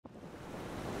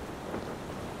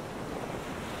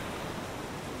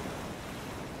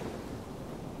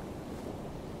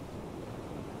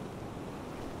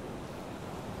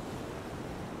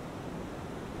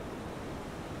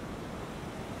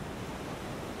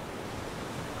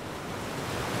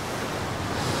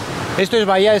Esto es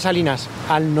Bahía de Salinas,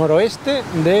 al noroeste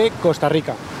de Costa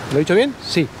Rica. ¿Lo he dicho bien?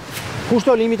 Sí.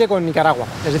 Justo límite con Nicaragua.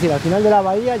 Es decir, al final de la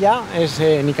bahía ya es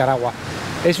Nicaragua.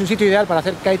 Es un sitio ideal para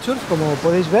hacer kitesurf, como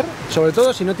podéis ver, sobre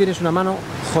todo si no tienes una mano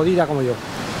jodida como yo.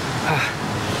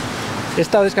 He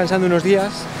estado descansando unos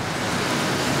días,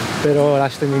 pero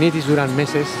las tendinitis duran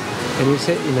meses en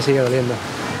irse y me sigue doliendo.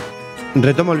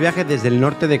 Retomo el viaje desde el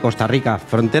norte de Costa Rica,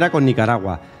 frontera con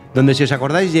Nicaragua, donde, si os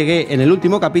acordáis, llegué en el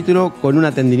último capítulo con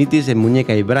una tendinitis en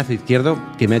muñeca y brazo izquierdo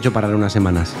que me ha hecho parar unas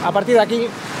semanas. A partir de aquí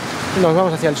nos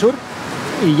vamos hacia el sur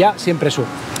y ya siempre sur.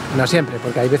 No siempre,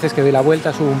 porque hay veces que doy la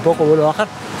vuelta, subo un poco, vuelvo a bajar,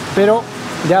 pero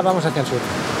ya vamos hacia el sur.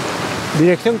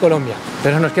 Dirección Colombia,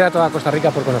 pero nos queda toda Costa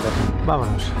Rica por conocer.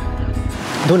 Vámonos.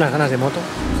 De unas ganas de moto.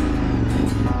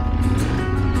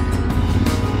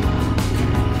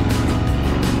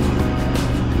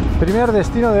 Primer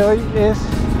destino de hoy es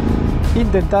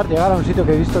intentar llegar a un sitio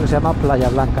que he visto que se llama Playa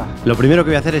Blanca. Lo primero que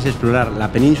voy a hacer es explorar la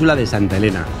península de Santa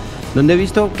Elena, donde he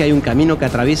visto que hay un camino que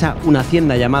atraviesa una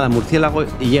hacienda llamada Murciélago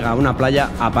y llega a una playa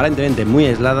aparentemente muy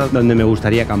aislada donde me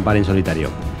gustaría acampar en solitario,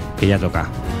 que ya toca.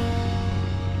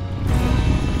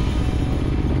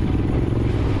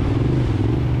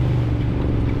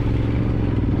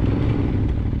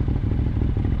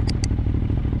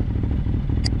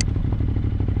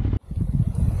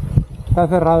 Está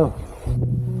cerrado.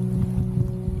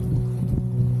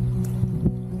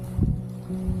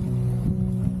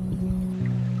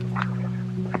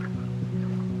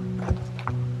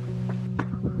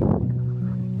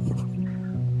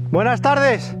 Buenas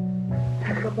tardes.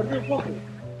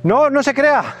 No, no se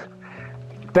crea.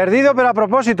 Perdido, pero a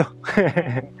propósito.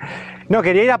 No,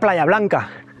 quería ir a Playa Blanca.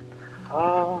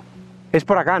 Es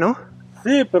por acá, ¿no?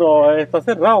 Sí, pero está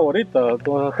cerrado ahorita.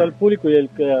 Está el público y el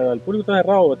público está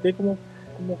cerrado. Tiene como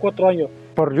 4 años.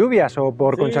 ¿Por lluvias o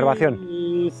por conservación?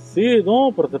 Sí,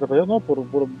 no, por conservación no,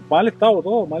 por mal estado,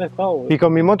 todo, mal estado. ¿Y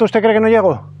con mi moto usted cree que no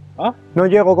llego? ¿Ah? ¿No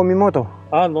llego con mi moto?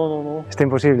 No. Está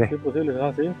imposible. Es imposible,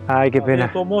 sí. Ay, qué pena.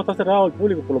 De todos modos está cerrado el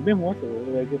público por lo mismo.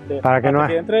 Para que no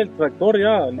que entre el tractor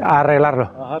ya. A arreglarlo.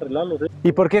 Ajá, arreglarlo, sí.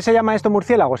 ¿Y por qué se llama esto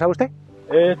murciélago, sabe usted?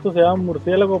 Esto se llama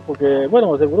murciélago porque,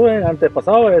 bueno, seguro en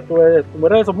antepasado, esto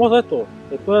era de Somoza esto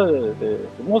es de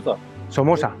Somoza.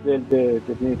 Somoza. De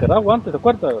Nicaragua antes, ¿te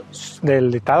acuerdas?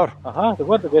 Del dictador. Ajá, ¿te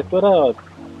acuerdas? Que esto era,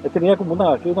 él tenía como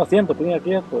un asiento, tenía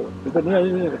aquí esto, él venía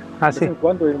ahí de vez en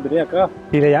cuando y venía acá.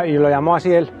 ¿Y lo llamó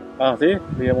así él? Sí,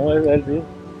 le llamó él, sí.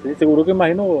 Sí, seguro que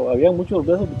imagino, había muchos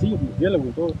de esos bichillos, murciélagos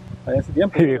y todo, allá en ese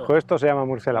tiempo. Y dijo, esto se llama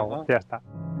murciélago, ya está.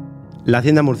 La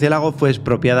hacienda Murciélago fue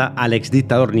expropiada al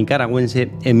exdictador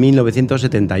nicaragüense en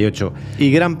 1978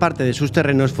 y gran parte de sus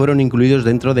terrenos fueron incluidos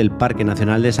dentro del Parque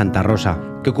Nacional de Santa Rosa,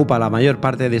 que ocupa la mayor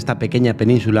parte de esta pequeña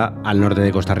península al norte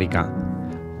de Costa Rica.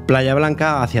 Playa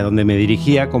Blanca, hacia donde me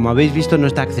dirigía, como habéis visto, no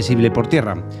está accesible por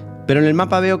tierra, pero en el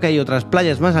mapa veo que hay otras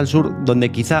playas más al sur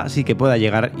donde quizá sí que pueda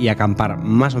llegar y acampar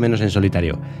más o menos en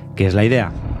solitario, que es la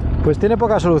idea. Pues tiene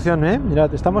poca solución, ¿eh?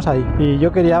 Mirad, estamos ahí. Y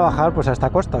yo quería bajar pues a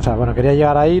esta costa. O sea, bueno, quería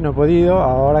llegar ahí, no he podido.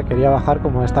 Ahora quería bajar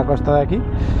como a esta costa de aquí.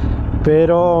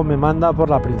 Pero me manda por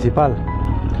la principal.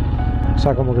 O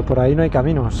sea, como que por ahí no hay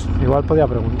caminos. Igual podía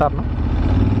preguntar, ¿no?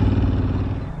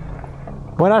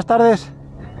 Buenas tardes.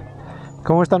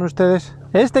 ¿Cómo están ustedes?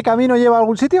 ¿Este camino lleva a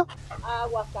algún sitio?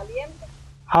 Aguascalientes.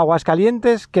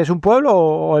 ¿Aguascalientes, que es un pueblo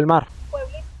o el mar?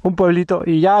 Pueblito. Un pueblito.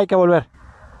 Y ya hay que volver.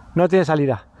 No tiene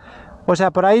salida. O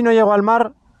sea, por ahí no llego al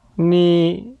mar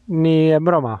ni en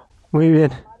broma. Muy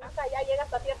bien. Ya llega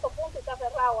hasta cierto punto y está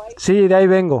cerrado ahí. Sí, de ahí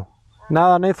vengo.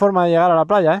 Nada, no hay forma de llegar a la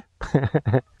playa,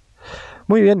 ¿eh?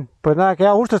 Muy bien. Pues nada, qué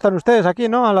a gusto están ustedes aquí,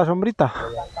 ¿no? A la sombrita.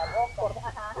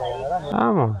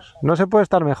 Vamos, no se puede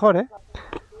estar mejor, ¿eh?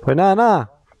 Pues nada.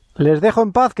 Les dejo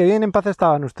en paz, que bien en paz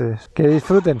estaban ustedes. Que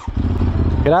disfruten.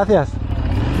 Gracias.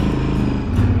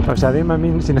 O sea, dime a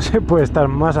mí si no se puede estar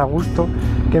más a gusto.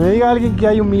 Que me diga alguien que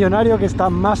hay un millonario que está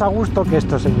más a gusto que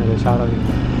estos señores ahora mismo.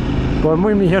 Por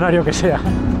muy millonario que sea.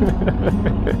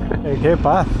 ¡Qué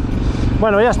paz!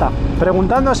 Bueno, ya está.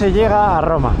 Preguntando se llega a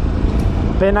Roma.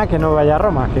 Pena que no vaya a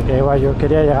Roma, que yo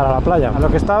quería llegar a la playa. A lo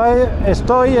que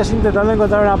estoy es intentando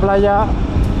encontrar una playa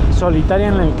solitaria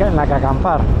en la que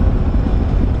acampar.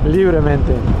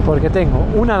 Libremente. Porque tengo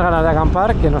unas ganas de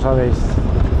acampar que no sabéis.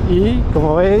 Y,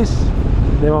 como veis,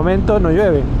 de momento no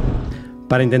llueve.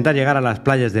 Para intentar llegar a las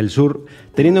playas del sur,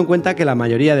 teniendo en cuenta que la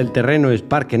mayoría del terreno es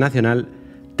parque nacional,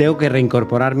 tengo que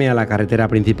reincorporarme a la carretera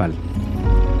principal.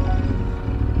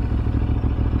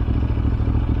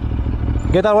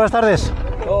 ¿Qué tal? Buenas tardes.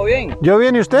 ¿Todo bien? ¿Yo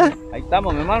bien y usted? Ahí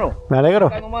estamos, mi hermano. Me alegro.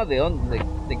 ¿De dónde?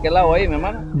 ¿De qué lado ahí, mi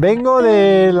hermano? Vengo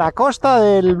de la costa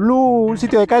del Blue, un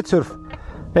sitio de kitesurf.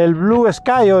 el Blue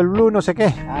Sky o el Blue no sé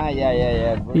qué. Ah, ya.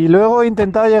 Y luego he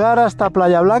intentado llegar hasta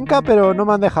Playa Blanca, pero no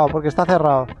me han dejado porque está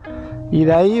cerrado. Y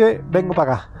de ahí vengo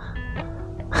para acá.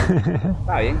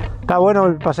 Está bien. Está bueno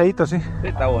el paseíto, sí. Sí,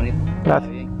 está bonito. Gracias. Está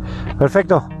bien.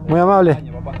 Perfecto, muy amable.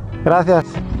 Año, papá. Gracias.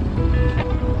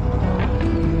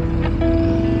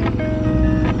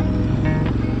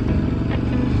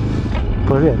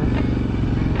 Pues bien.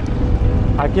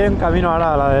 Aquí hay un camino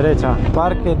ahora a la derecha.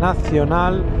 Parque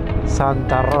Nacional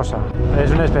Santa Rosa.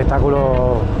 Es un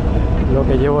espectáculo lo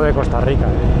que llevo de Costa Rica.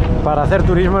 Para hacer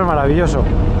turismo es maravilloso.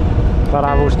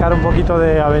 Para buscar un poquito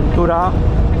de aventura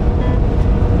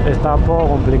está un poco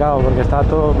complicado porque está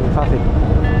todo muy fácil.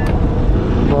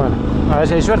 Bueno, a ver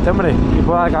si hay suerte, hombre, y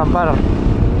puedo acampar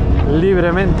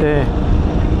libremente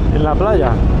en la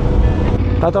playa.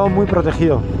 Está todo muy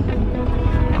protegido,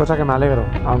 cosa que me alegro,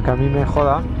 aunque a mí me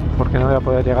joda porque no voy a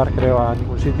poder llegar, creo, a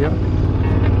ningún sitio.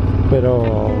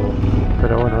 Pero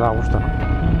bueno, da gusto,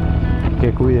 ¿no?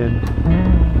 Que cuiden.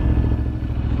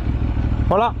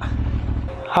 Hola,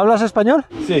 ¿hablas español?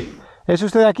 Sí, ¿Es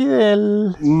usted de aquí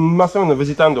del...? más o menos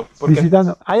visitando. Porque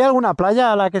Visitando. ¿Hay alguna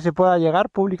playa a la que se pueda llegar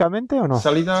públicamente o no?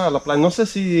 salida a la playa, no sé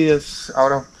si es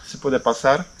ahora se puede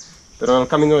pasar, pero el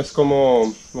camino es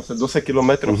como, no sé, 12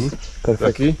 kilómetros. Perfecto. De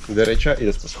aquí, derecha y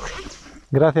después.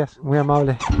 Gracias, muy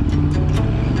amable.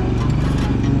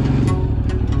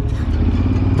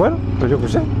 Bueno, pues yo qué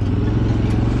sé.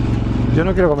 Yo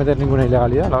no quiero cometer ninguna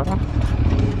ilegalidad, la verdad.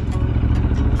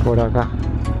 Por acá.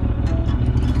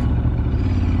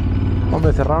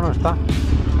 Hombre, cerrado no está.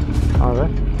 A ver.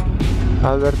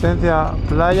 Advertencia,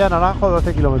 playa Naranjo,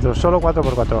 12 kilómetros, solo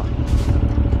 4×4.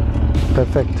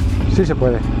 Perfecto, sí se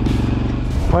puede.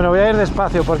 Bueno, voy a ir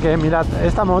despacio porque mirad,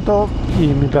 esta moto y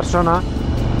mi persona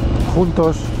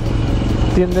juntos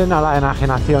tienden a la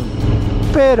enajenación.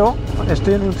 Pero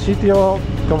estoy en un sitio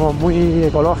como muy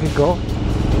ecológico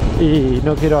y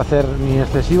no quiero hacer ni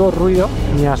excesivo ruido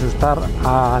ni asustar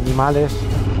a animales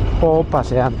o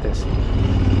paseantes.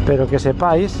 Pero que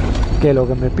sepáis que lo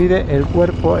que me pide el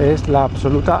cuerpo es la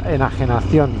absoluta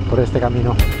enajenación por este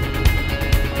camino.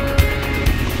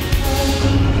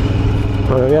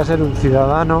 Porque voy a ser un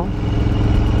ciudadano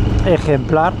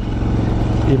ejemplar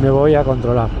y me voy a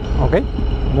controlar, ¿ok?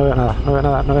 No veo nada, no veo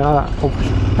nada, no veo nada. Uf.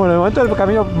 Bueno, de momento el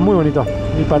camino muy bonito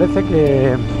y parece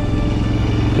que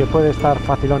puede estar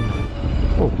facilón.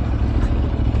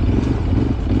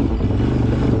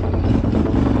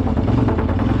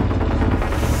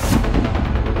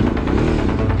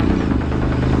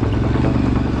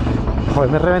 Joder,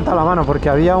 me he reventado la mano porque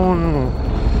había un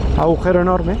agujero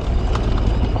enorme,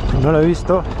 no lo he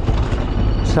visto,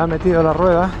 se ha metido la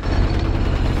rueda,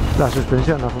 la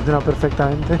suspensión no funciona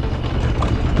perfectamente,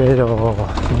 pero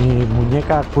mi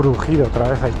muñeca ha crujido otra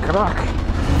vez ahí, crack.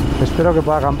 Espero que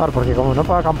pueda acampar porque como no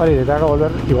puedo acampar y le tengo que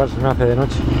volver, igual se me hace de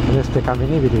noche en este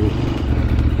caminibiri.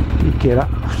 Y que era,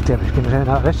 hostia, es que no sé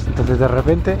nada, ¿ves? Entonces de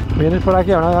repente vienes por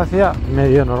aquí a una velocidad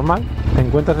medio normal, te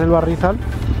encuentras en el barrizal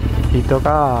y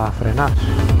toca frenar.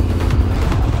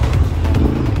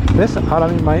 ¿Ves? Ahora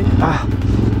mismo ahí,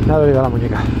 me ha dolido la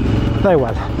muñeca. Da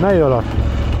igual, no hay dolor.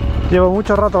 Llevo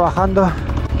mucho rato bajando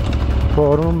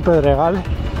por un pedregal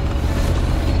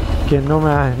que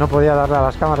no podía darle a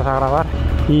las cámaras a grabar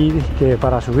y que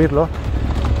para subirlo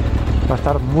va a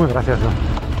estar muy gracioso.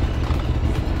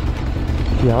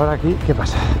 Y ahora aquí, ¿qué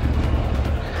pasa?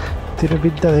 Tiene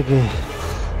pinta de que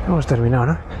hemos terminado,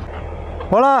 ¿no?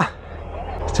 ¡Hola!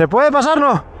 ¿Se puede pasar,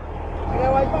 no? Mira,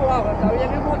 va ahí para abajo, está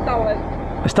bien desmontado él.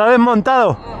 Está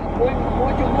desmontado.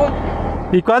 Mucho monte.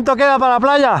 ¿Y cuánto queda para la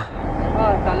playa?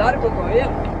 Está largo todavía.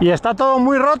 ¿Y está todo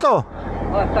muy roto?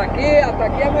 Hasta aquí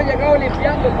hemos llegado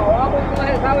limpiando, para abajo no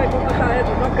se sabe cómo está eso,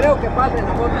 no creo que pase en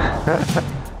la moto.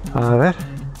 A ver,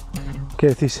 ¿qué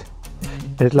decís?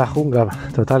 Es la jungla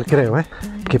total, creo, ¿eh?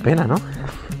 Qué pena, ¿no?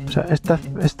 O sea,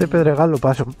 este pedregal lo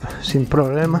paso sin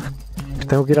problema.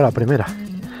 Tengo que ir a la primera.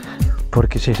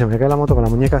 Porque si se me cae la moto con la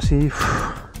muñeca así...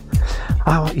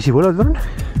 ¿y si vuelo el dron?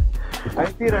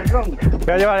 Ahí tira el dron.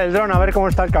 Voy a llevar el dron a ver cómo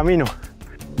está el camino.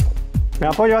 Me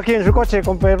apoyo aquí en su coche,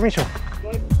 con permiso.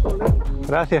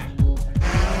 Gracias.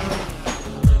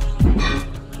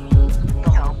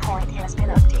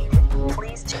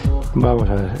 Vamos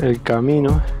a ver, el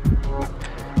camino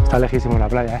está lejísimo de la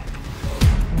playa, ¿eh?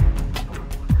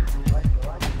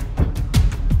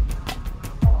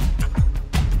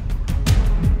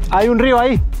 ¿Hay un río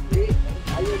ahí? Sí,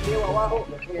 hay un río abajo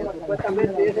que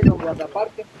supuestamente dicen los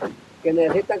guardaparques que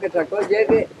necesitan que el tractor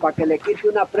llegue para que le quite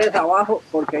una presa abajo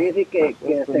porque dice que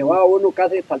se va uno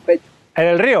casi hasta el pecho. ¿En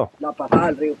el río? La pasada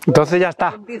del río. Entonces ya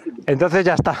está. Entonces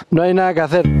ya está. No hay nada que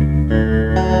hacer.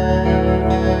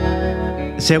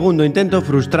 Segundo intento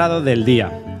frustrado del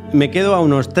día. Me quedo a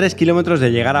unos 3 kilómetros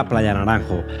de llegar a Playa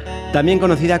Naranjo, también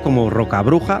conocida como Roca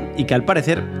Bruja y que al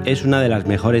parecer es una de las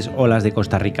mejores olas de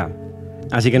Costa Rica.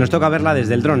 Así que nos toca verla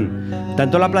desde el dron,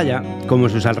 tanto la playa como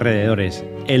sus alrededores,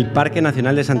 el Parque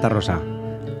Nacional de Santa Rosa,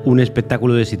 un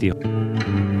espectáculo de sitio.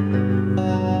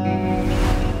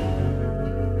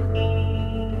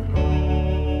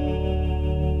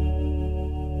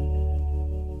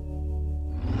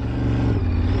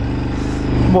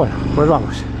 Bueno, pues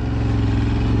vamos.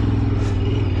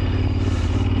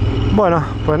 Bueno,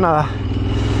 pues nada,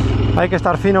 hay que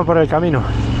estar fino por el camino,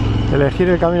 elegir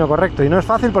el camino correcto, y no es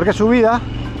fácil porque es subida.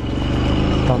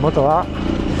 Esta moto va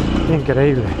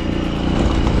increíble.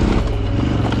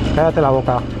 Cállate la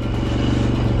boca,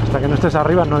 hasta que no estés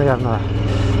arriba no digas nada.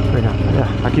 Mira,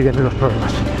 ya, aquí vienen los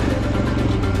problemas.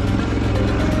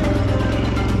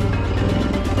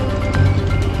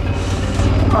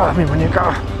 ¡Ah, mi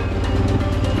muñeca!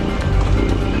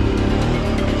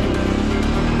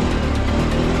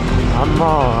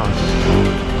 ¡Vamos!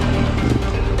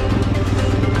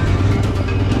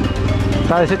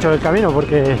 Está deshecho el camino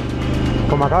porque,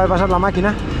 como acaba de pasar la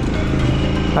máquina,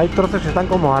 hay trozos que están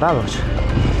como arados.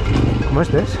 Como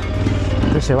este es.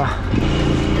 Este se va.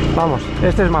 Vamos,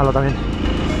 este es malo también.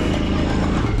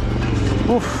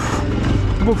 Uf,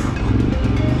 uf.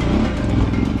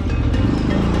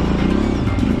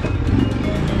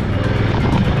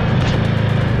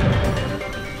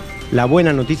 La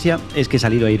buena noticia es que he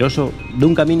salido airoso de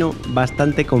un camino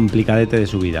bastante complicadete de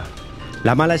subida.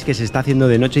 La mala es que se está haciendo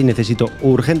de noche y necesito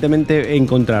urgentemente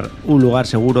encontrar un lugar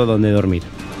seguro donde dormir.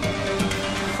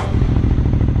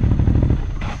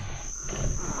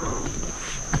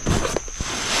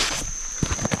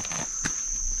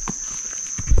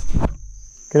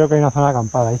 Creo que hay una zona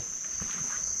acampada ahí.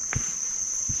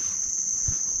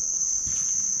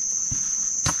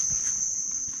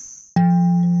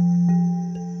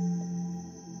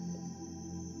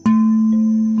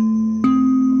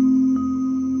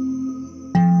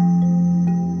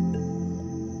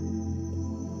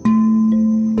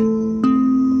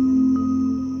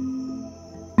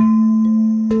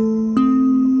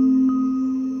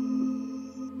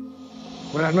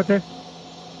 Buenas noches.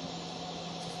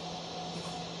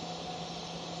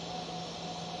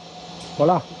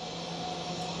 Hola.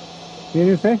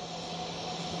 ¿Viene usted?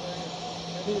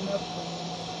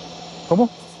 ¿Cómo?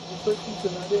 Soy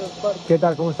funcionario del parque. ¿Qué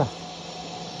tal? ¿Cómo está?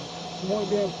 Muy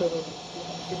bien, pero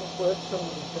aquí no puedes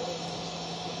permanecer.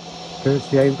 Entonces,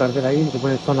 si hay un cartel ahí, te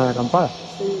pones zona de acampada.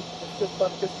 Sí, este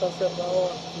parque está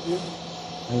cerrado al turismo.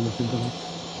 Ay, lo siento mucho.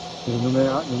 Pero no me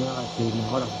hagas seguirme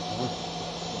ahora, por favor.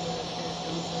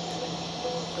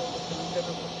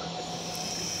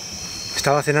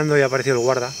 Estaba cenando y ha aparecido el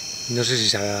guarda. No sé si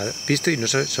se ha visto y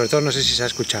sobre todo no sé si se ha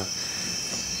escuchado.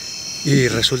 Y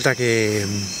resulta que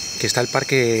está el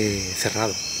parque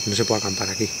cerrado, no se puede acampar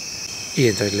aquí. Y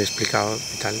entonces le he explicado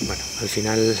y tal. Bueno, al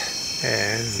final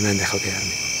me han dejado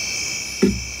quedarme.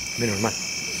 Menos mal,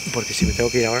 porque si me tengo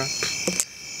que ir ahora,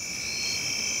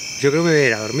 yo creo que me voy a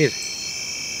ir a dormir.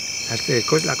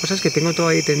 La cosa es que tengo todo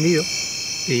ahí tendido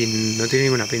y no tiene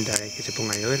ninguna pinta de que se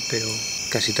ponga a llover, pero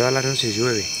casi todas las noches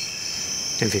llueve.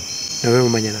 En fin, nos vemos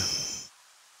mañana.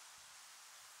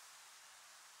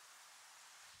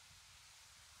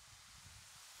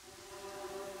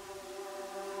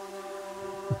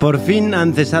 Por fin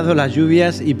han cesado las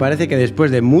lluvias y parece que después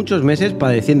de muchos meses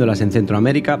padeciéndolas en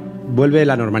Centroamérica, vuelve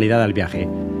la normalidad al viaje,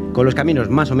 con los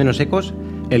caminos más o menos secos,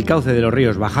 el cauce de los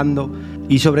ríos bajando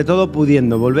y sobre todo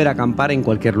pudiendo volver a acampar en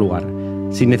cualquier lugar,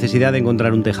 sin necesidad de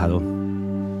encontrar un tejado.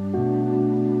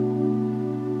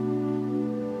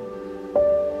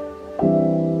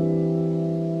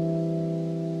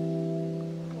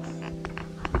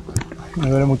 Me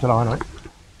duele mucho la mano,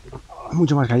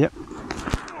 mucho más que ayer.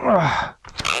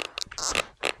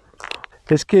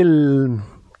 Es que el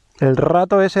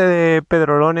rato ese de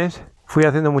pedrolones fui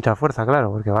haciendo mucha fuerza,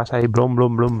 claro, porque vas ahí blum,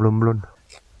 blum, blum, blum, blum.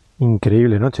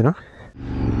 Increíble noche, ¿no?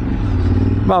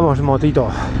 Vamos, motito.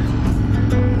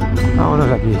 Vámonos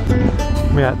de aquí.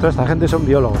 Mira, toda esta gente son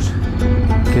biólogos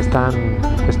que están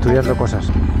estudiando cosas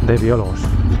de biólogos.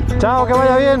 ¡Chao, que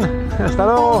vaya bien! ¡Hasta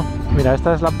luego! Mira,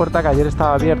 esta es la puerta que ayer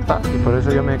estaba abierta y por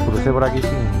eso yo me crucé por aquí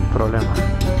sin problema.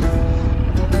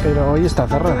 Pero hoy está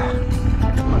cerrada.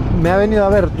 Me ha venido a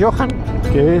ver Johan,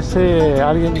 que es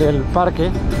alguien del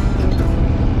parque,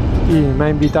 y me ha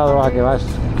invitado a que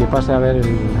pase a ver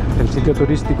el sitio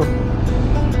turístico.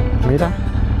 Mira.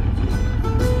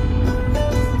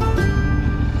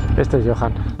 Este es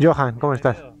Johan. Johan, ¿cómo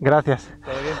estás? Gracias.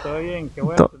 Todo bien, qué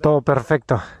bueno. Todo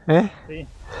perfecto, ¿eh? Sí,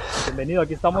 bienvenido.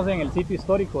 Aquí estamos en el sitio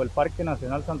histórico del Parque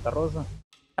Nacional Santa Rosa.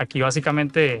 Aquí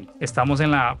básicamente estamos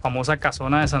en la famosa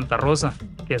casona de Santa Rosa,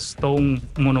 que es todo un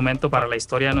monumento para la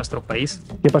historia de nuestro país.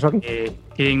 ¿Qué pasó aquí?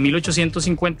 En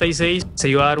 1856 se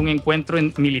iba a dar un encuentro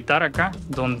militar acá,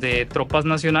 donde tropas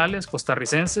nacionales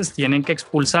costarricenses tienen que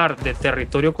expulsar de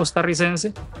territorio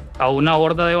costarricense a una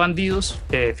horda de bandidos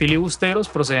filibusteros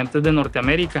procedentes de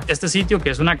Norteamérica. Este sitio, que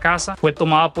es una casa, fue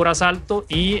tomada por asalto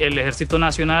y el Ejército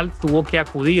Nacional tuvo que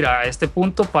acudir a este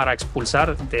punto para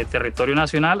expulsar de territorio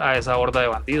nacional a esa horda de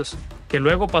bandidos, que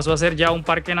luego pasó a ser ya un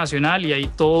parque nacional, y hay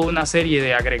toda una serie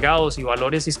de agregados y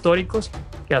valores históricos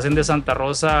que hacen de Santa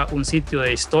Rosa un sitio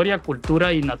de historia,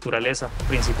 cultura y naturaleza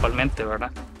principalmente,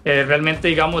 ¿verdad? Realmente,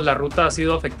 digamos, la ruta ha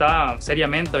sido afectada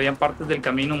seriamente, habían partes del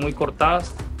camino muy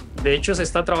cortadas. De hecho, se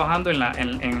está trabajando en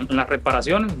las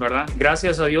reparaciones, ¿verdad?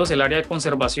 Gracias a Dios, el área de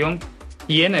conservación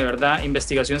tiene, ¿verdad?,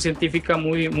 investigación científica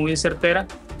muy certera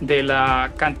de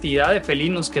la cantidad de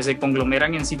felinos que se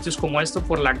conglomeran en sitios como esto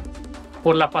por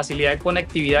la facilidad de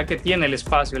conectividad que tiene el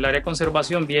espacio. El área de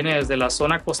conservación viene desde la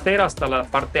zona costera hasta la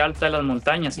parte alta de las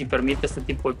montañas y permite este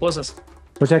tipo de cosas.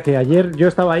 O sea que ayer yo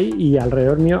estaba ahí y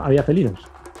alrededor mío había felinos.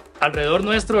 Alrededor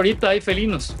nuestro ahorita hay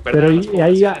felinos, ¿verdad? Pero ¿y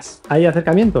hay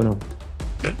acercamiento o no?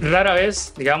 Rara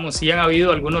vez, digamos, sí han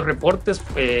habido algunos reportes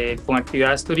con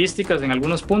actividades turísticas en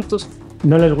algunos puntos.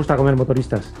 ¿No les gusta comer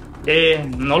motoristas?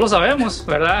 No lo sabemos,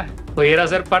 ¿verdad? Pudiera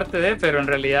ser parte de, pero en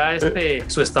realidad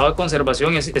su estado de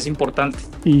conservación es importante.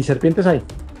 ¿Y serpientes hay?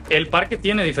 El parque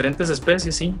tiene diferentes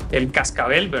especies, sí. El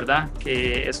cascabel, ¿verdad?,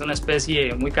 que es una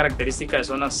especie muy característica de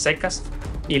zonas secas,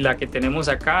 y la que tenemos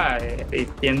acá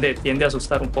tiende a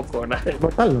asustar un poco, ¿verdad? ¿Es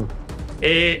mortal, no?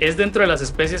 Es dentro de las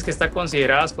especies que están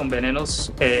consideradas con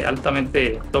venenos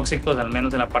altamente tóxicos, al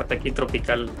menos en la parte aquí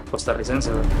tropical costarricense,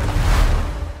 ¿verdad?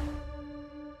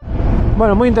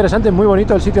 Bueno, muy interesante, muy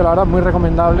bonito el sitio, la verdad, muy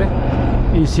recomendable.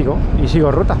 Y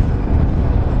sigo ruta.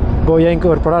 Voy a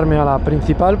incorporarme a la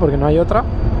principal porque no hay otra.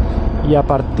 Y a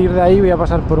partir de ahí voy a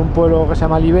pasar por un pueblo que se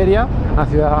llama Liberia, una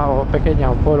ciudad o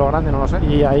pequeña o pueblo grande, no lo sé.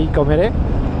 Y ahí comeré.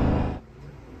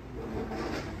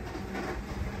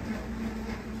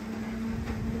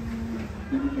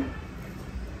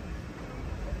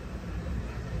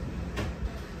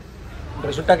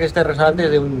 Resulta que este restaurante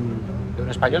es de un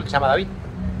español que se llama David.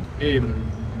 Y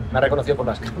me ha reconocido por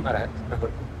las cámaras.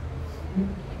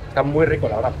 Está muy rico,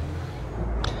 la verdad.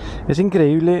 Es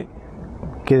increíble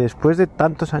que después de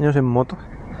tantos años en moto,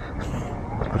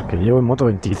 porque llevo en moto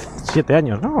 27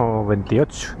 años, ¿no? O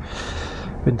 28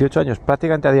 años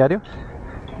prácticamente a diario,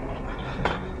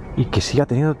 y que siga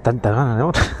teniendo tantas ganas de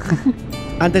moto.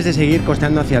 Antes de seguir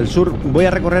costeando hacia el sur, voy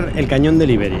a recorrer el cañón de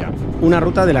Liberia, una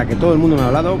ruta de la que todo el mundo me ha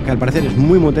hablado, que al parecer es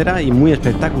muy motera y muy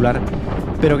espectacular,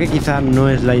 pero que quizá no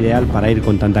es la ideal para ir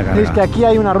con tanta carga. Es que aquí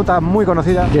hay una ruta muy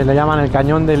conocida que le llaman el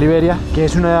cañón de Liberia, que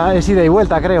es ida y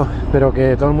vuelta, creo, pero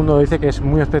que todo el mundo dice que es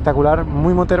muy espectacular,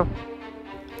 muy motero.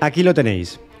 Aquí lo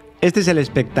tenéis. Este es el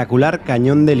espectacular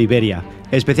cañón de Liberia,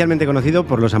 especialmente conocido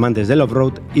por los amantes del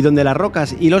off-road, y donde las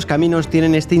rocas y los caminos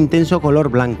tienen este intenso color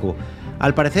blanco,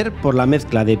 al parecer por la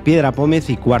mezcla de piedra pómez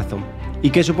y cuarzo,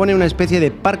 y que supone una especie de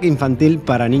parque infantil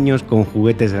para niños con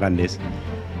juguetes grandes.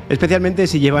 Especialmente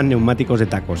si llevan neumáticos de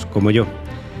tacos, como yo,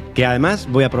 que además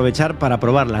voy a aprovechar para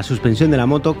probar la suspensión de la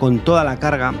moto con toda la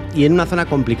carga y en una zona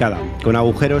complicada, con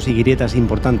agujeros y grietas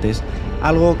importantes,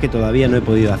 algo que todavía no he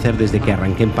podido hacer desde que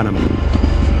arranqué en Panamá.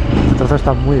 El trozo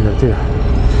está muy divertido.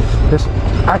 Es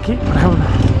aquí, por ejemplo.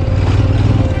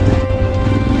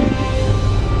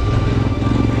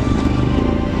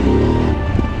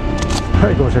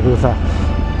 Ay, cómo se cruza.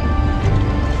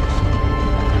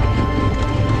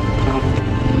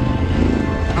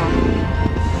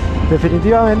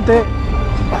 Definitivamente.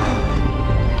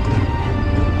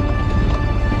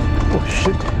 Oh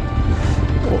shit.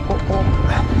 Oh.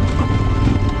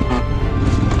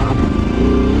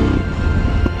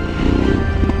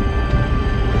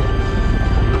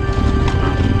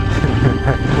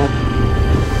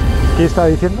 ¿Qué estaba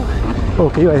diciendo? ¿O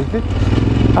qué iba a decir?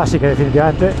 Así que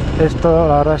definitivamente esto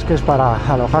la verdad es que es para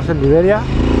alojarse en Liberia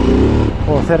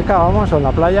o cerca, vamos, o en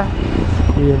la playa,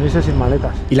 y venirse sin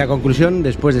maletas. Y la conclusión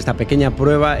después de esta pequeña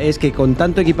prueba es que con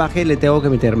tanto equipaje le tengo que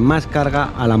meter más carga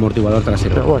al amortiguador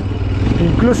trasero. Pero bueno,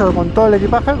 incluso con todo el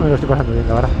equipaje me lo estoy pasando bien,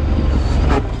 la verdad.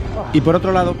 Y por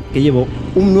otro lado, que llevo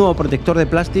un nuevo protector de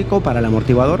plástico para el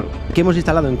amortiguador que hemos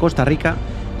instalado en Costa Rica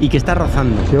y que está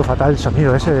rozando. Sido fatal el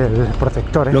sonido ese del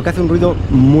protector, ¿eh? Lo que hace un ruido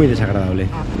muy desagradable.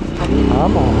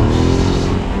 Vamos.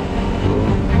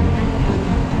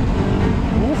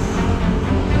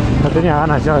 No tenía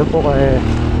ganas ya un poco de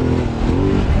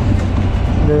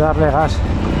darle gas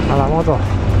a la moto.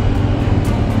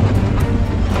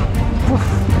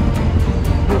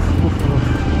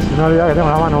 me he olvidado que tengo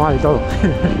la mano mal y todo.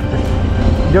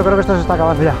 Yo creo que esto se está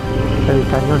acabando ya, el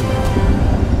cañón.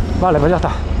 Vale, pues ya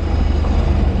está.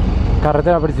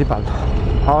 Carretera principal.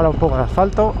 Ahora un poco de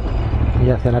asfalto y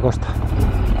hacia la costa.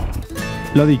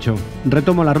 Lo dicho,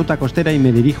 retomo la ruta costera y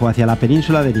me dirijo hacia la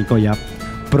península de Nicoya,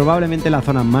 probablemente la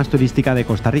zona más turística de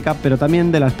Costa Rica, pero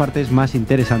también de las partes más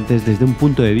interesantes desde un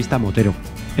punto de vista motero,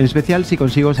 en especial si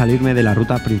consigo salirme de la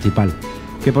ruta principal,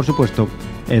 que por supuesto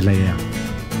es la idea.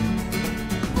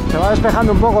 Se va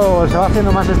despejando un poco, se va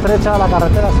haciendo más estrecha, la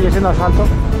carretera sigue siendo asfalto,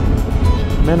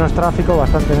 menos tráfico,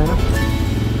 bastante menos.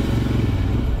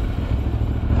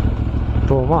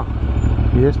 Toma,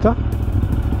 ¿y esta?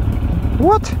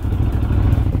 ¿What?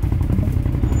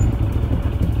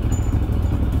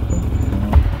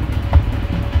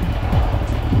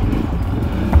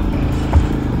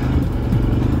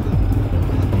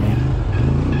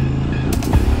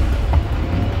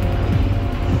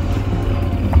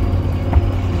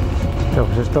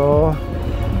 Pues esto...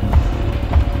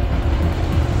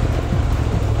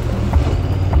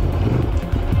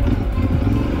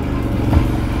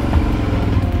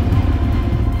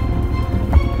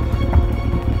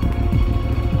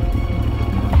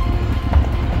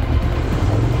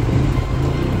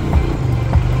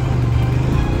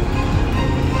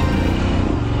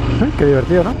 Qué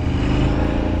divertido, ¿no?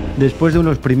 Después de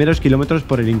unos primeros kilómetros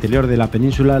por el interior de la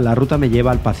península, la ruta me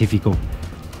lleva al Pacífico.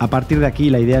 A partir de aquí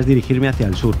la idea es dirigirme hacia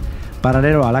el sur,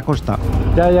 paralelo a la costa.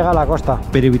 Ya llega a la costa.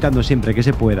 Pero evitando siempre que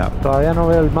se pueda. Todavía no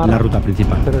veo el mar. La ruta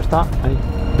principal. Pero está ahí.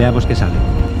 Veamos qué sale.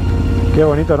 Qué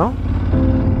bonito, ¿no?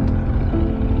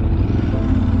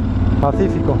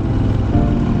 Pacífico.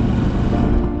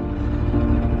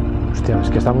 Hostia, es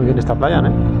que está muy bien esta playa,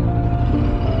 ¿eh?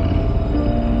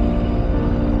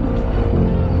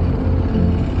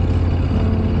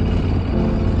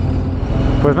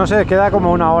 Pues no sé, queda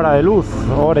como una hora de luz,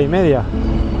 hora y media.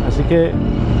 Así que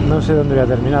no sé dónde voy a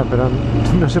terminar, pero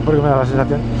no sé por qué me da la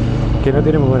sensación que no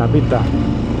tiene muy buena pinta.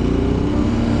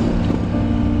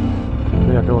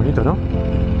 Mira qué bonito, ¿no?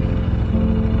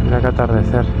 Mira qué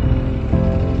atardecer.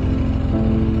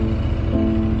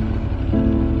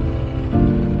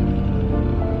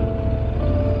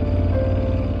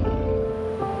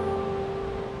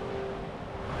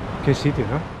 Qué sitio,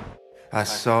 ¿no? I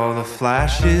saw the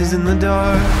flashes in the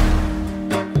dark,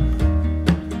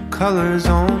 colors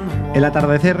on the wall. El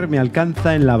atardecer me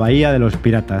alcanza en la bahía de los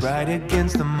piratas,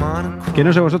 que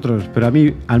no sé vosotros, pero a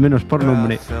mí, al menos por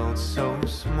nombre,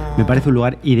 me parece un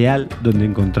lugar ideal donde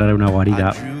encontrar una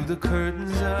guarida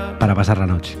para pasar la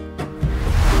noche.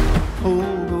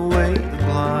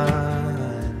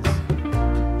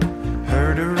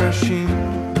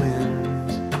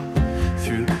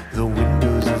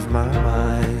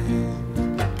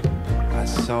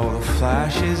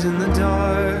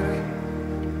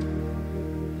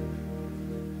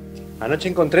 Anoche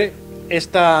encontré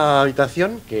esta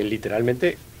habitación que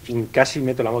literalmente casi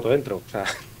meto la moto dentro. O sea,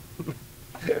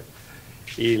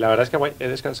 y la verdad es que guay, he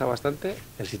descansado bastante.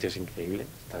 El sitio es increíble.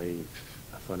 Está ahí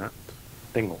la zona.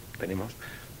 Tenemos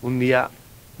un día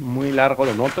muy largo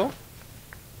de moto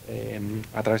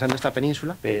atravesando esta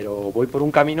península, pero voy por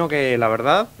un camino que la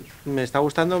verdad me está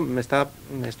gustando. Me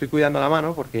estoy cuidando la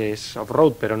mano porque es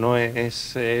off-road, pero no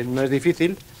es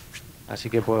difícil, así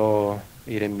que puedo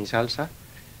ir en mi salsa.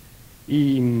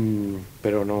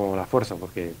 Pero no la fuerzo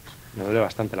porque me duele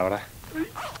bastante, la verdad.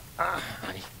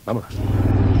 Ahí, vámonos.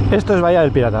 Esto es Bahía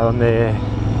del Pirata, donde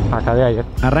acabé ayer.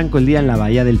 Arranco el día en la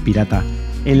Bahía del Pirata,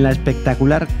 en la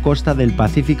espectacular costa del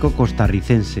Pacífico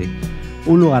costarricense.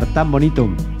 Un lugar tan bonito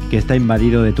que está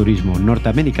invadido de turismo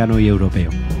norteamericano y europeo.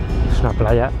 Es una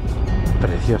playa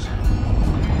preciosa,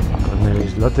 con el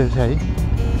islote ese ahí.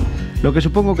 Lo que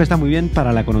supongo que está muy bien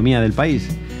para la economía del país,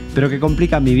 pero que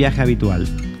complica mi viaje habitual,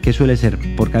 que suele ser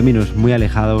por caminos muy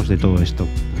alejados de todo esto.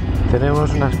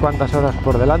 Tenemos unas cuantas horas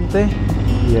por delante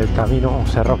y el camino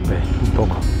se rompe un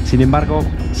poco. Sin embargo,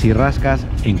 si rascas,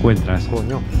 encuentras.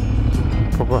 Coño,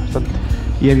 un poco bastante.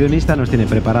 Y el guionista nos tiene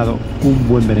preparado un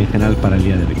buen berenjenal para el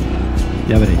día de hoy.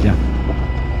 Ya veréis, ya.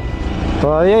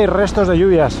 Todavía hay restos de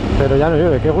lluvias, pero ya no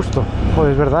llueve, qué gusto.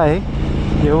 Joder, es verdad, ¿eh?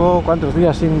 Llevo cuántos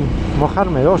días sin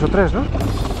mojarme, 2 o 3, ¿no?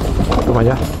 Toma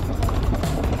ya.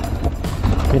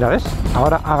 Mira, ¿ves?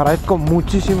 Ahora agradezco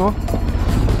muchísimo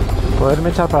poderme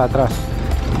echar para atrás.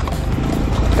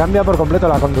 Cambia por completo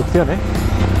la conducción, ¿eh?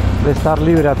 De estar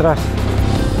libre atrás.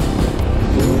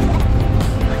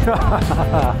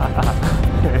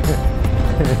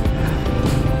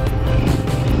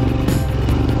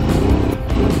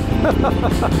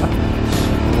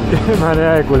 Qué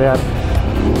manera de culear.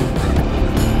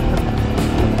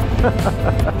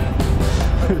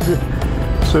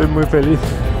 Soy muy feliz.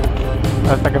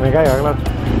 Hasta que me caiga, claro.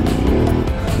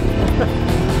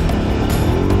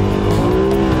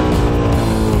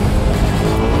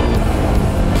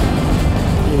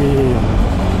 Y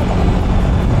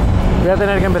voy a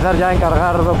tener que empezar ya a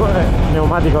encargar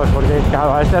neumáticos, porque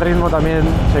claro, a este ritmo también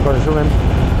se consumen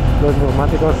los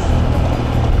neumáticos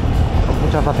con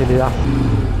mucha facilidad.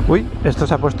 Uy, esto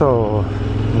se ha puesto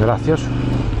gracioso.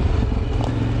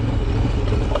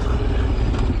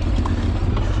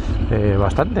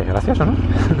 Bastante gracioso, ¿no?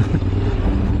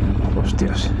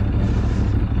 Hostias.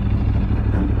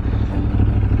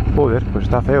 Joder, pues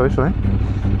está feo eso, ¿eh?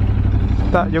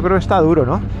 Yo creo que está duro,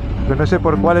 ¿no? Pero no sé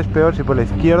por cuál es peor, si por la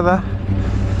izquierda.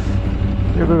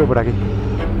 Yo creo que por aquí.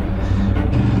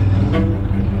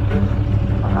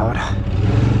 Ahora.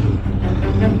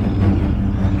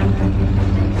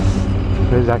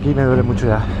 Desde aquí me duele mucho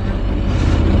ya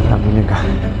la muñeca.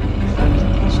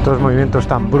 Estos movimientos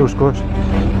tan bruscos.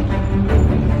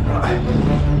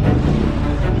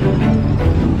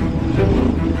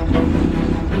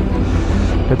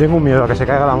 Yo tengo un miedo a que se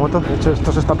caiga la moto. De hecho, esto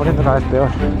se está poniendo cada vez peor.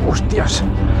 ¡Hostias!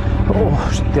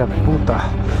 ¡Hostia puta!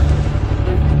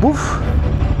 ¡Buf!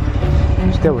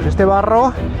 Hostia, pues este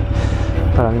barro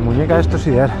para mi muñeca esto es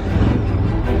ideal.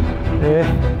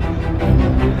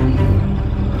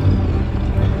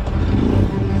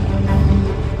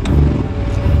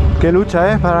 Qué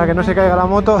lucha, para que no se caiga la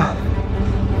moto.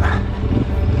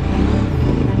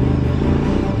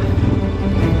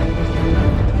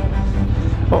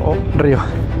 Oh, río.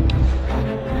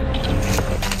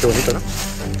 Qué bonito,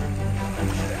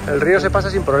 ¿no? El río se pasa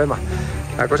sin problema.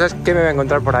 La cosa es que me voy a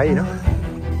encontrar por ahí, ¿no?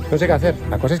 No sé qué hacer.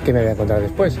 La cosa es que me voy a encontrar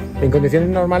después. En condiciones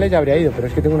normales ya habría ido, pero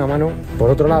es que tengo una mano por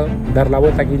otro lado. Dar la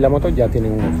vuelta aquí en la moto ya tiene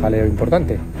un jaleo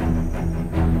importante.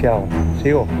 ¿Qué hago?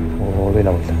 ¿Sigo o doy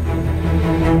la vuelta?